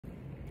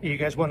You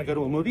guys want to go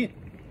to a movie?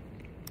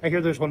 I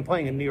hear there's one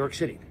playing in New York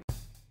City.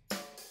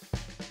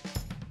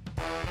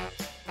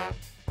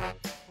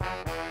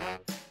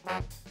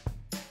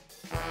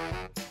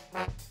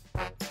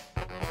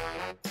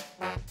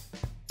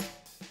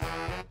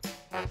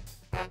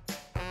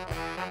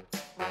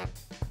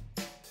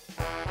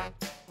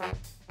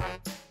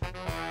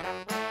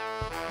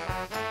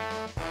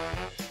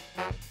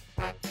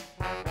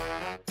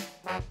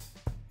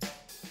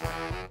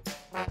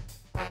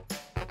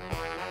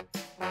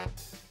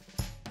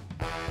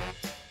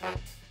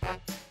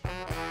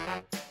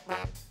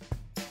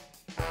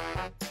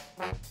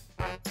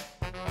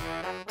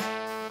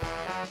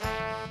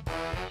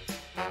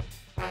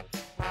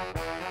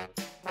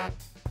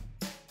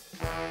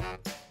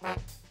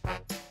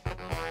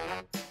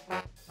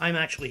 I'm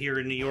actually here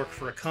in New York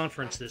for a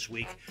conference this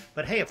week,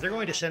 but hey, if they're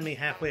going to send me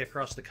halfway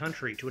across the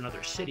country to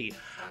another city,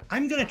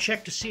 I'm going to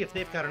check to see if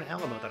they've got an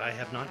Alamo that I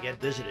have not yet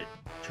visited.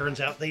 Turns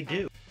out they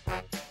do.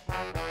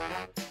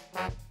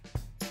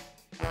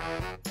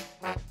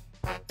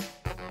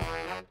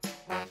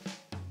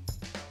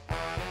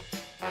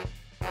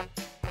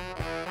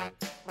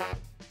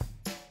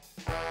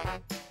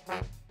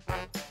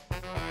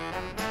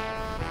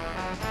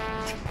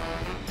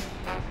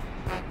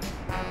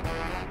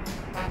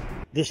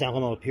 This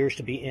Alamo appears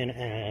to be in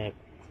an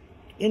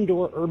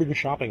indoor urban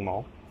shopping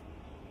mall.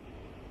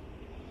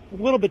 A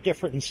little bit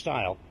different in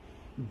style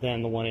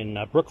than the one in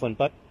Brooklyn,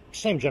 but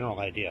same general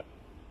idea.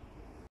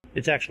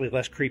 It's actually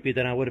less creepy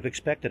than I would have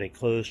expected a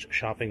closed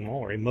shopping mall,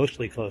 or a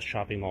mostly closed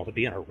shopping mall, to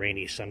be on a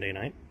rainy Sunday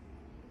night.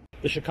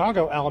 The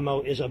Chicago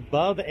Alamo is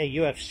above a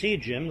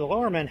UFC gym. The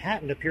Lower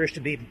Manhattan appears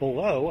to be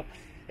below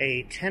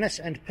a tennis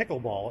and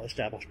pickleball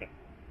establishment.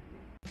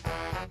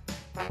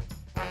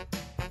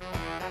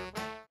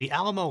 The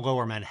Alamo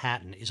Lower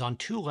Manhattan is on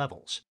 2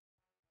 levels.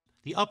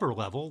 The upper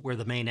level, where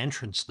the main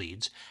entrance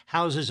leads,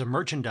 houses a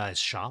merchandise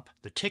shop,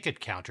 the ticket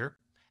counter,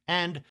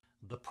 and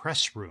the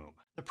press room.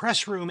 The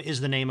press room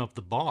is the name of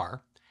the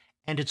bar,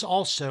 and it's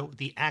also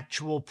the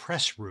actual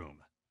press room,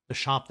 the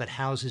shop that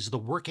houses the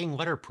working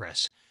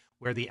letterpress,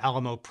 where the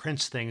Alamo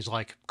prints things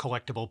like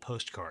collectible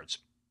postcards.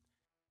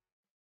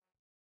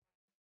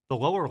 The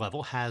lower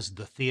level has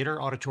the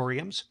theater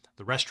auditoriums,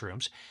 the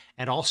restrooms,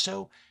 and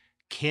also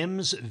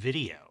Kim's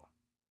Video.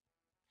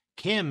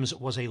 Kim's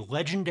was a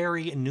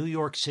legendary New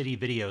York City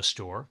video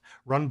store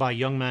run by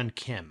young man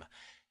Kim.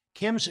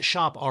 Kim's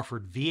shop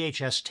offered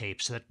VHS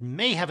tapes that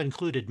may have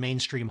included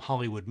mainstream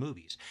Hollywood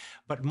movies,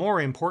 but more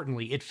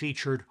importantly, it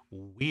featured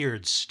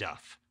weird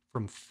stuff,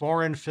 from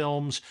foreign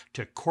films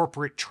to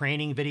corporate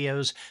training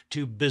videos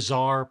to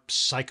bizarre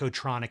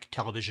psychotronic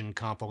television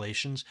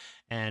compilations,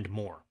 and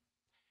more.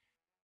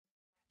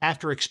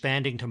 After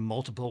expanding to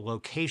multiple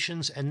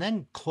locations and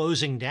then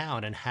closing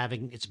down and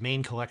having its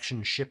main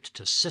collection shipped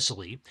to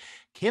Sicily,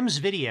 Kim's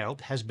Video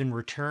has been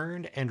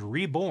returned and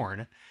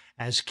reborn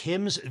as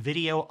Kim's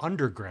Video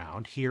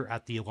Underground here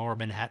at the Lower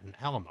Manhattan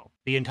Alamo.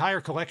 The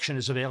entire collection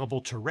is available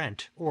to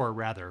rent, or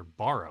rather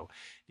borrow,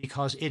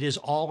 because it is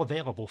all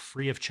available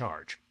free of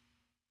charge.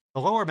 The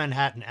Lower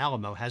Manhattan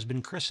Alamo has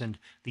been christened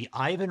the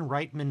Ivan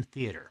Reitman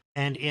Theater,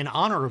 and in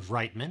honor of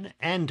Reitman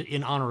and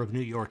in honor of New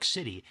York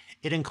City,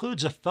 it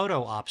includes a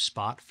photo op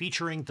spot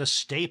featuring the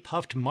Stay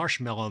Puft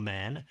Marshmallow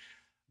Man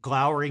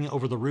glowering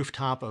over the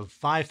rooftop of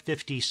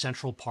 550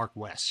 Central Park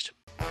West.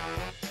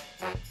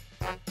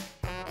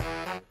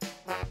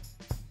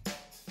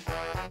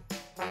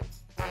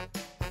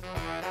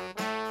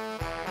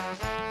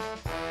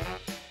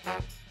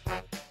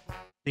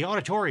 The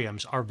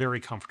auditoriums are very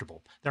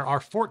comfortable. There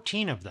are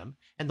 14 of them,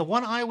 and the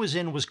one I was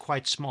in was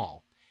quite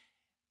small.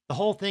 The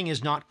whole thing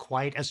is not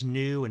quite as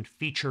new and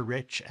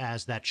feature-rich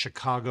as that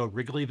Chicago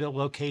Wrigleyville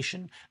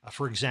location.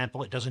 For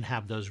example, it doesn't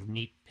have those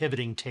neat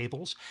pivoting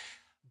tables,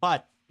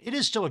 but it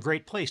is still a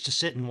great place to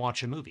sit and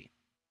watch a movie.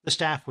 The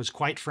staff was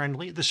quite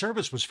friendly. The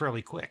service was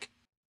fairly quick.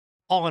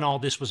 All in all,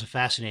 this was a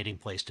fascinating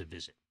place to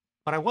visit.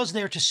 But I was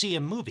there to see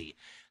a movie,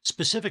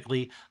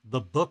 specifically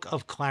The Book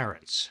of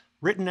Clarence,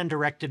 written and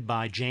directed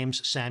by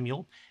Jeymes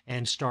Samuel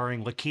and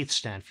starring LaKeith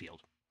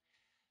Stanfield.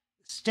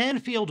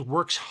 Stanfield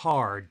works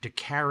hard to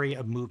carry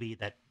a movie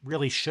that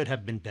really should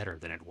have been better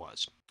than it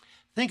was.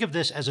 Think of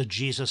this as a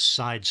Jesus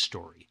side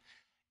story.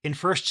 In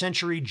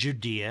first-century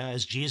Judea,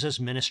 as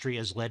Jesus' ministry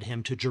has led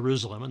him to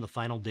Jerusalem in the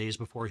final days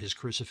before his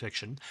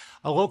crucifixion,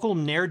 a local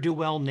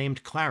ne'er-do-well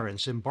named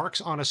Clarence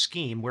embarks on a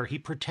scheme where he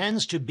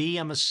pretends to be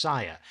a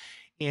Messiah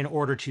in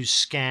order to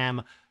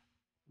scam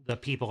the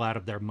people out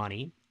of their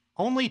money,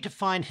 only to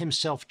find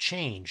himself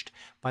changed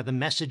by the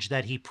message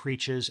that he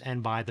preaches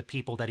and by the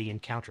people that he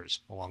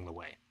encounters along the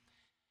way.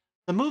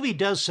 The movie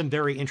does some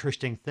very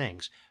interesting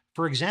things.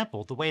 For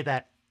example, the way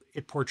that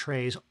it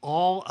portrays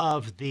all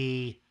of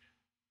the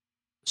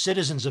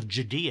citizens of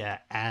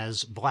Judea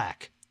as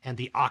black and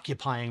the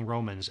occupying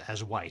Romans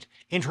as white.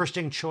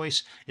 Interesting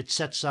choice. It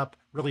sets up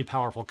really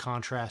powerful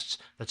contrasts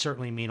that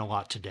certainly mean a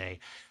lot today.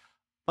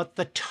 But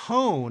the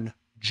tone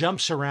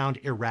jumps around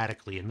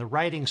erratically, and the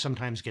writing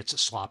sometimes gets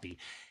sloppy.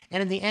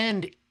 And in the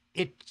end,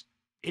 it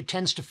It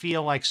tends to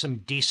feel like some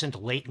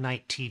decent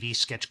late-night TV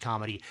sketch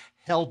comedy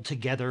held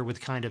together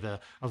with kind of a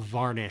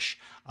varnish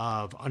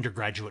of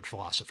undergraduate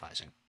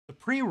philosophizing. The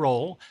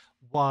pre-roll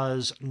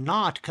was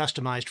not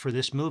customized for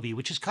this movie,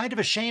 which is kind of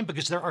a shame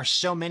because there are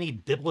so many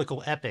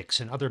biblical epics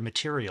and other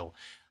material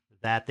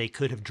that they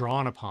could have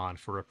drawn upon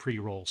for a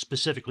pre-roll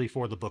specifically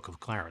for the Book of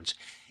Clarence.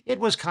 It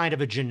was kind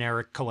of a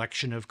generic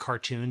collection of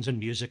cartoons and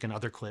music and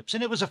other clips,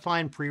 and it was a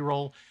fine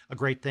pre-roll, a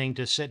great thing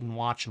to sit and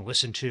watch and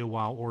listen to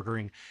while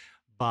ordering,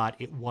 but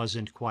it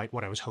wasn't quite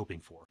what I was hoping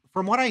for.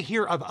 From what I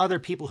hear of other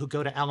people who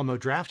go to Alamo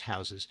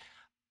Drafthouses,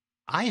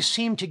 I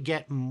seem to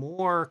get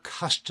more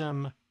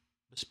custom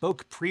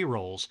bespoke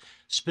pre-rolls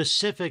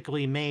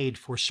specifically made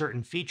for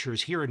certain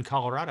features here in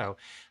Colorado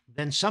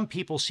than some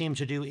people seem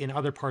to do in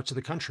other parts of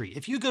the country.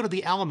 If you go to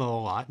the Alamo a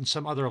lot in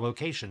some other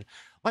location,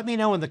 let me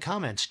know in the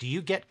comments. Do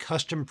you get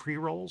custom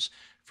pre-rolls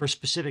for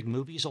specific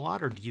movies a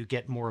lot, or do you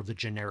get more of the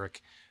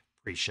generic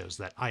pre-shows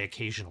that I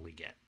occasionally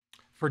get?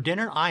 For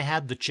dinner, I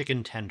had the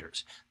chicken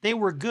tenders. They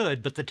were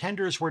good, but the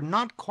tenders were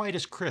not quite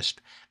as crisp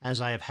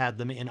as I have had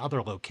them in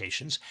other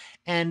locations,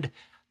 and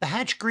the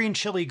Hatch green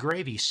chili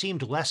gravy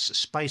seemed less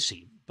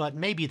spicy, but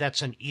maybe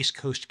that's an East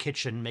Coast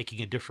kitchen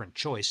making a different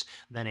choice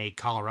than a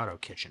Colorado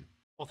kitchen.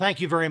 Well, thank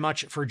you very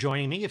much for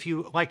joining me. If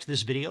you liked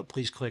this video,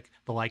 please click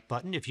the like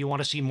button. If you want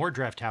to see more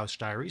Drafthouse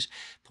Diaries,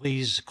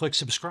 please click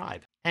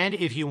subscribe. And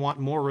if you want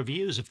more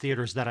reviews of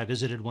theaters that I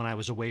visited when I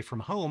was away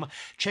from home,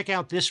 check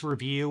out this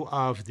review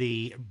of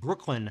the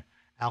Brooklyn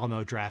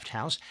Alamo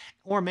Drafthouse,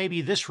 or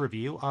maybe this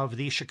review of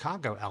the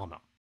Chicago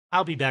Alamo.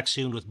 I'll be back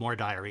soon with more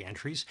diary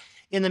entries.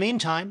 In the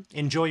meantime,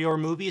 enjoy your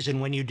movies, and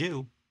when you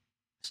do,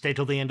 stay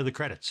till the end of the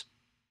credits.